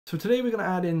So today we're going to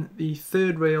add in the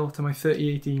third rail to my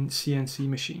 3018 CNC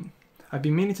machine. I've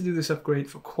been meaning to do this upgrade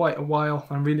for quite a while.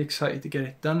 I'm really excited to get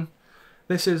it done.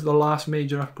 This is the last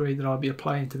major upgrade that I'll be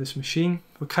applying to this machine.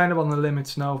 We're kind of on the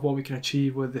limits now of what we can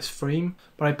achieve with this frame,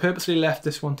 but I purposely left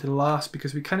this one to last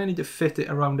because we kind of need to fit it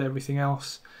around everything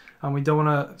else and we don't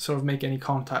want to sort of make any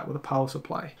contact with the power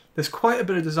supply. There's quite a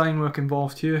bit of design work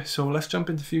involved here, so let's jump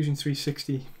into Fusion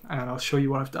 360 and I'll show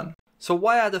you what I've done. So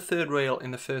why add a third rail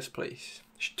in the first place?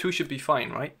 Two should be fine,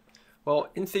 right?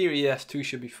 Well, in theory, yes, two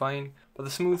should be fine, but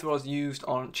the smooth rods used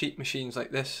on cheap machines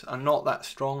like this are not that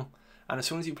strong, and as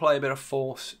soon as you apply a bit of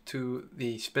force to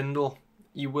the spindle,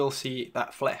 you will see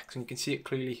that flex, and you can see it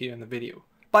clearly here in the video.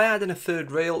 By adding a third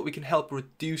rail, we can help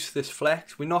reduce this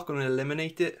flex. We're not going to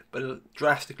eliminate it, but it'll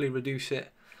drastically reduce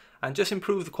it, and just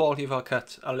improve the quality of our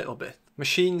cuts a little bit.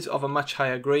 Machines of a much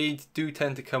higher grade do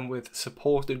tend to come with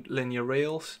supported linear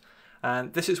rails,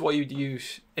 and this is what you'd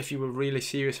use if you were really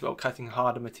serious about cutting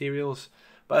harder materials.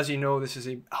 But as you know, this is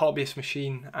a hobbyist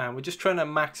machine and we're just trying to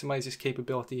maximize its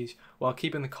capabilities while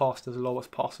keeping the cost as low as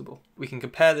possible. We can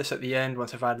compare this at the end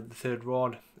once I've added the third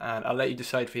rod, and I'll let you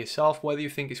decide for yourself whether you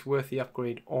think it's worth the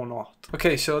upgrade or not.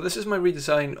 Okay, so this is my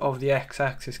redesign of the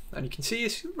X-axis, and you can see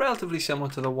it's relatively similar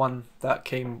to the one that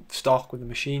came stock with the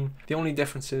machine. The only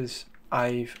difference is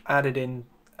I've added in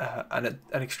an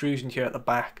extrusion here at the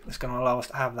back that's going to allow us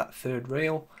to have that third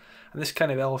rail, and this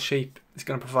kind of L shape is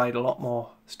going to provide a lot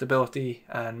more stability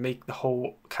and make the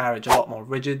whole carriage a lot more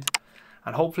rigid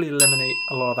and hopefully eliminate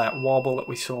a lot of that wobble that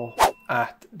we saw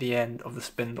at the end of the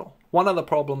spindle. One other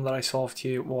problem that I solved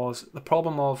here was the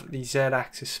problem of the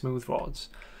Z-axis smooth rods.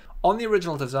 On the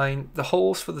original design, the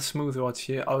holes for the smooth rods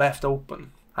here are left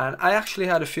open, and I actually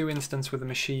had a few instances with the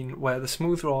machine where the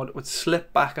smooth rod would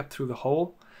slip back up through the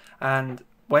hole, and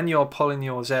when you're pulling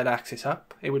your Z-axis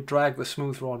up, it would drag the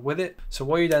smooth rod with it. So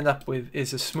what you'd end up with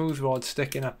is a smooth rod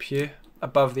sticking up here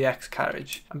above the X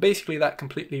carriage. And basically that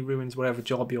completely ruins whatever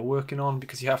job you're working on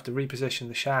because you have to reposition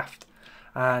the shaft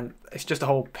and it's just a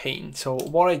whole pain. So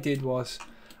what I did was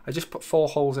I just put 4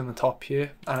 holes in the top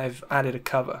here and I've added a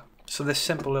cover. So this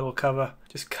simple little cover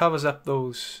just covers up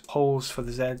those holes for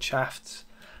the Z shafts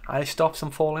and it stops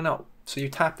them falling out. So you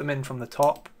tap them in from the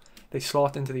top, they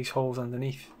slot into these holes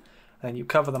underneath. Then you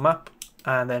cover them up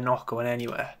and they're not going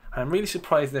anywhere. And I'm really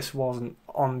surprised this wasn't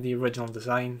on the original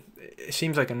design. It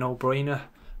seems like a no-brainer,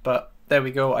 but there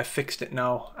we go, I fixed it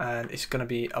now and it's going to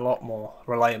be a lot more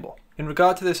reliable. In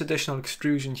regard to this additional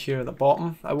extrusion here at the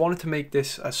bottom, I wanted to make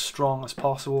this as strong as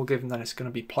possible given that it's going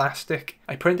to be plastic.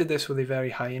 I printed this with a very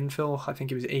high infill, I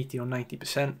think it was 80 or 90%,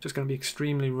 so it's going to be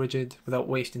extremely rigid without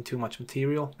wasting too much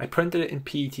material. I printed it in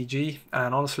PETG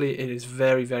and honestly it is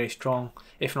very, very strong,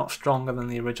 if not stronger than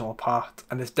the original part.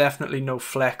 And there's definitely no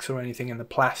flex or anything in the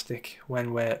plastic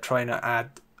when we're trying to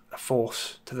add a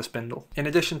force to the spindle. In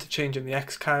addition to changing the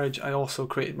X carriage, I also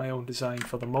created my own design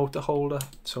for the motor holder.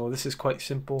 So this is quite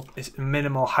simple. It's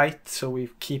minimal height, so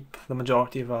we keep the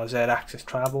majority of our Z-axis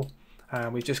travel.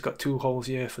 And we've just got 2 holes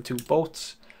here for 2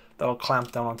 bolts that'll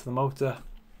clamp down onto the motor,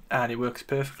 and it works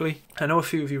perfectly. I know a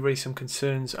few of you raised some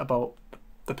concerns about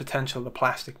the potential of the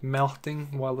plastic melting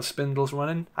while the spindle's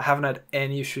running. I haven't had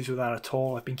any issues with that at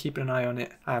all. I've been keeping an eye on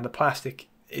it, and the plastic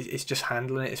it's just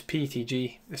handling it. It's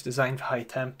PETG, it's designed for high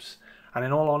temps, and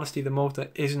in all honesty the motor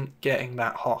isn't getting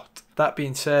that hot. That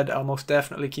being said, I'll most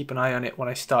definitely keep an eye on it when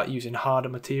I start using harder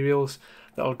materials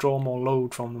that'll draw more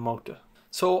load from the motor.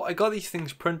 So I got these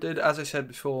things printed. As I said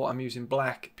before, I'm using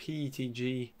black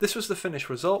PETG. This was the finished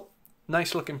result.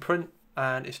 Nice looking print,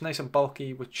 and it's nice and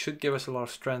bulky, which should give us a lot of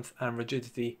strength and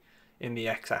rigidity in the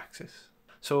X-axis.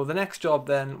 So the next job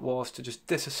then was to just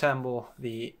disassemble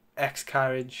the X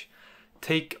carriage,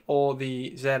 take all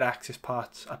the Z-axis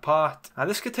parts apart, and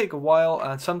this could take a while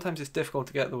and sometimes it's difficult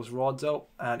to get those rods out,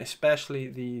 and especially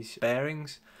these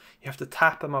bearings. You have to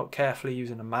tap them out carefully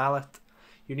using a mallet.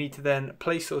 You need to then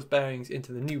place those bearings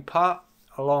into the new part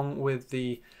along with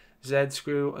the Z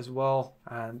screw as well,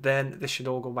 and then this should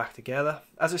all go back together.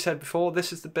 As I said before,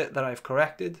 this is the bit that I've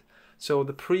corrected. So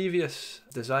the previous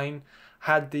design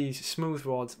had these smooth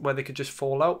rods where they could just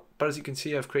fall out, but as you can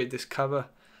see I've created this cover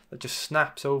that just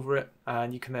snaps over it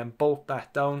and you can then bolt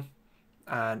that down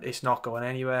and it's not going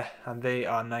anywhere and they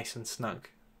are nice and snug.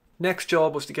 Next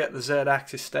job was to get the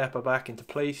Z-axis stepper back into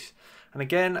place, and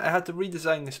again I had to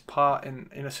redesign this part in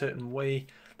a certain way.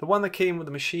 The one that came with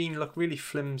the machine looked really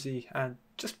flimsy and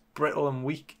just brittle and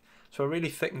weak, so I really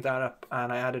thickened that up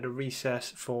and I added a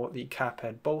recess for the cap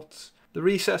head bolts. The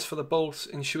recess for the bolts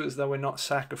ensures that we're not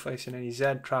sacrificing any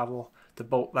Z travel to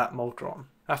bolt that motor on.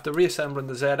 After reassembling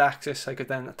the Z-axis, I could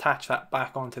then attach that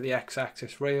back onto the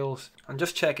X-axis rails and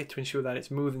just check it to ensure that it's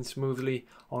moving smoothly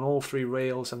on all 3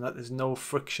 rails and that there's no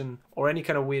friction or any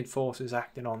kind of weird forces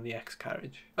acting on the X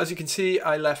carriage. As you can see,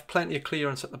 I left plenty of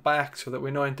clearance at the back so that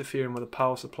we're not interfering with the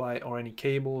power supply or any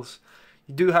cables.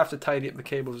 You do have to tidy up the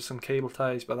cables with some cable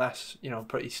ties, but that's, you know,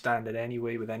 pretty standard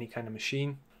anyway with any kind of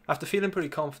machine. After feeling pretty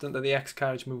confident that the X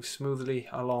carriage moves smoothly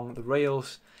along the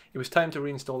rails, it was time to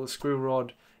reinstall the screw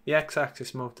rod, the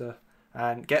X-axis motor,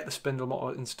 and get the spindle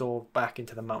motor installed back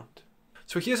into the mount.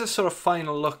 So here's a sort of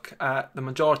final look at the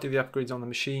majority of the upgrades on the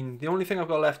machine. The only thing I've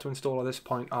got left to install at this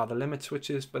point are the limit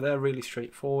switches, but they're really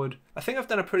straightforward. I think I've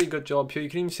done a pretty good job here. You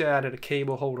can even see I added a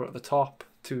cable holder at the top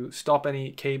to stop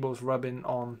any cables rubbing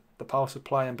on the power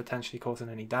supply and potentially causing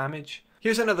any damage.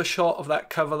 Here's another shot of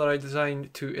that cover that I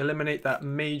designed to eliminate that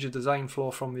major design flaw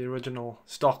from the original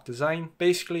stock design.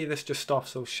 Basically, this just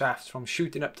stops those shafts from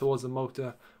shooting up towards the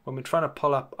motor when we're trying to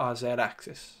pull up our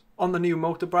Z-axis. On the new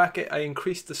motor bracket, I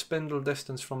increased the spindle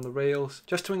distance from the rails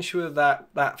just to ensure that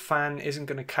that fan isn't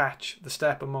going to catch the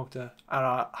stepper motor at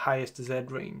our highest Z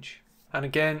range. And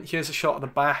again, here's a shot of the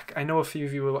back. I know a few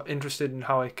of you were interested in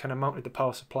how I kind of mounted the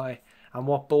power supply and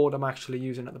what board I'm actually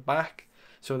using at the back.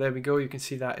 So there we go, you can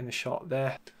see that in the shot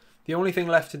there. The only thing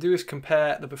left to do is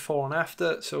compare the before and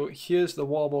after. So here's the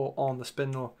wobble on the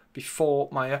spindle before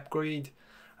my upgrade,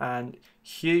 and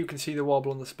here you can see the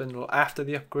wobble on the spindle after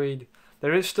the upgrade.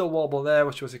 There is still wobble there,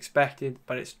 which was expected,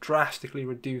 but it's drastically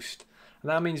reduced. And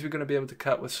that means we're going to be able to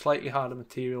cut with slightly harder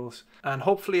materials, and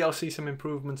hopefully I'll see some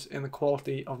improvements in the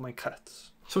quality of my cuts.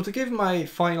 So to give my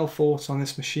final thoughts on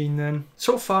this machine then,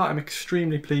 so far I'm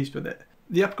extremely pleased with it.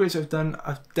 The upgrades I've done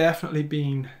have definitely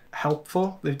been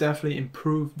helpful. They've definitely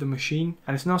improved the machine,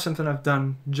 and it's not something I've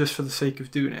done just for the sake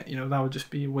of doing it. You know, that would just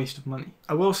be a waste of money.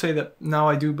 I will say that now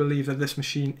I do believe that this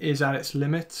machine is at its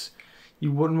limits.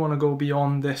 You wouldn't want to go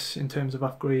beyond this in terms of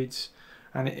upgrades,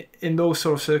 and in those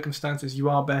sort of circumstances you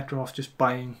are better off just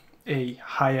buying a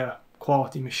higher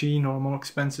quality machine or a more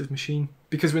expensive machine,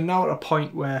 because we're now at a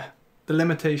point where the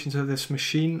limitations of this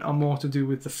machine are more to do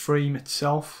with the frame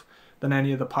itself than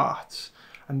any of the parts.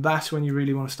 And that's when you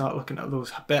really want to start looking at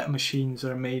those better machines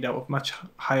that are made out of much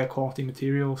higher quality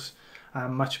materials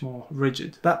and much more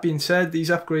rigid. That being said, these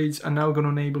upgrades are now going to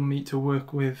enable me to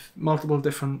work with multiple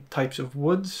different types of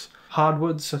woods,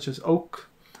 hardwoods such as oak,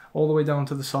 all the way down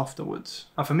to the softer woods.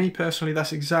 And for me personally,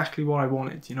 that's exactly what I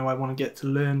wanted. You know, I want to get to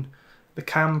learn the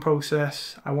cam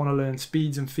process, I want to learn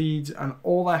speeds and feeds, and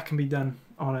all that can be done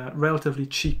on a relatively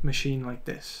cheap machine like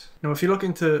this. Now, if you're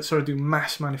looking to sort of do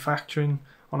mass manufacturing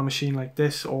on a machine like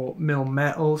this or mill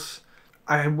metals,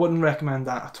 I wouldn't recommend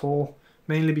that at all,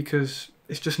 mainly because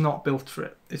it's just not built for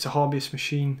it. It's a hobbyist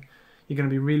machine. You're going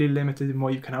to be really limited in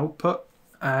what you can output,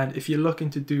 and if you're looking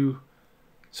to do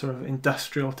sort of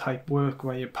industrial type work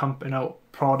where you're pumping out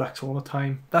products all the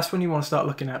time, that's when you want to start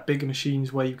looking at bigger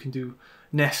machines where you can do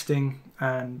nesting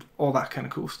and all that kind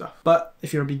of cool stuff. But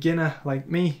if you're a beginner like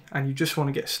me and you just want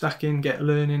to get stuck in, get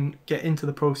learning, get into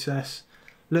the process,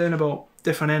 learn about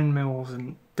different end mills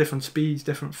and different speeds,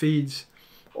 different feeds,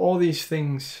 all these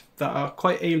things that are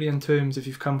quite alien terms if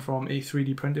you've come from a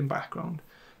 3D printing background,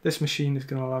 this machine is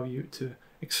going to allow you to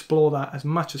explore that as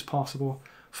much as possible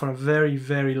for a very,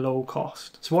 very low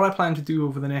cost. So what I plan to do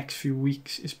over the next few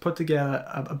weeks is put together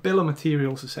a bill of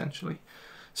materials essentially.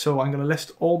 So I'm going to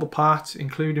list all the parts,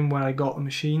 including where I got the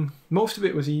machine. Most of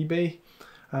it was eBay.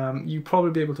 You'll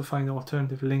probably be able to find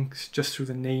alternative links just through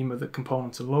the name of the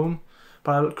components alone.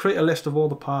 But I'll create a list of all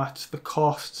the parts, the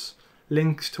costs,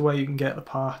 links to where you can get the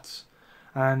parts,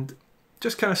 and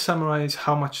just kind of summarize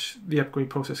how much the upgrade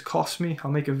process cost me.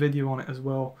 I'll make a video on it as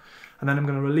well, and then I'm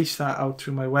going to release that out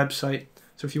through my website.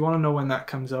 So if you want to know when that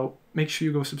comes out, make sure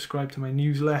you go subscribe to my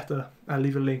newsletter. I'll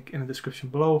leave a link in the description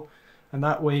below, and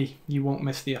that way you won't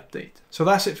miss the update. So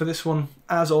that's it for this one.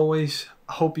 As always,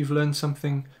 I hope you've learned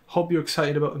something. Hope you're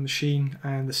excited about the machine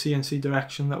and the CNC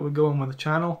direction that we're going with the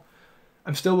channel.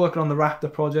 I'm still working on the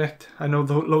Raptor project. I know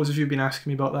loads of you have been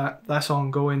asking me about that. That's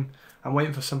ongoing. I'm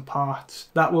waiting for some parts.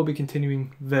 That will be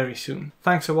continuing very soon.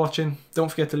 Thanks for watching. Don't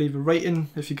forget to leave a rating.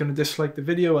 If you're going to dislike the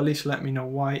video, at least let me know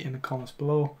why in the comments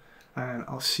below. And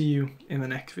I'll see you in the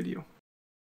next video.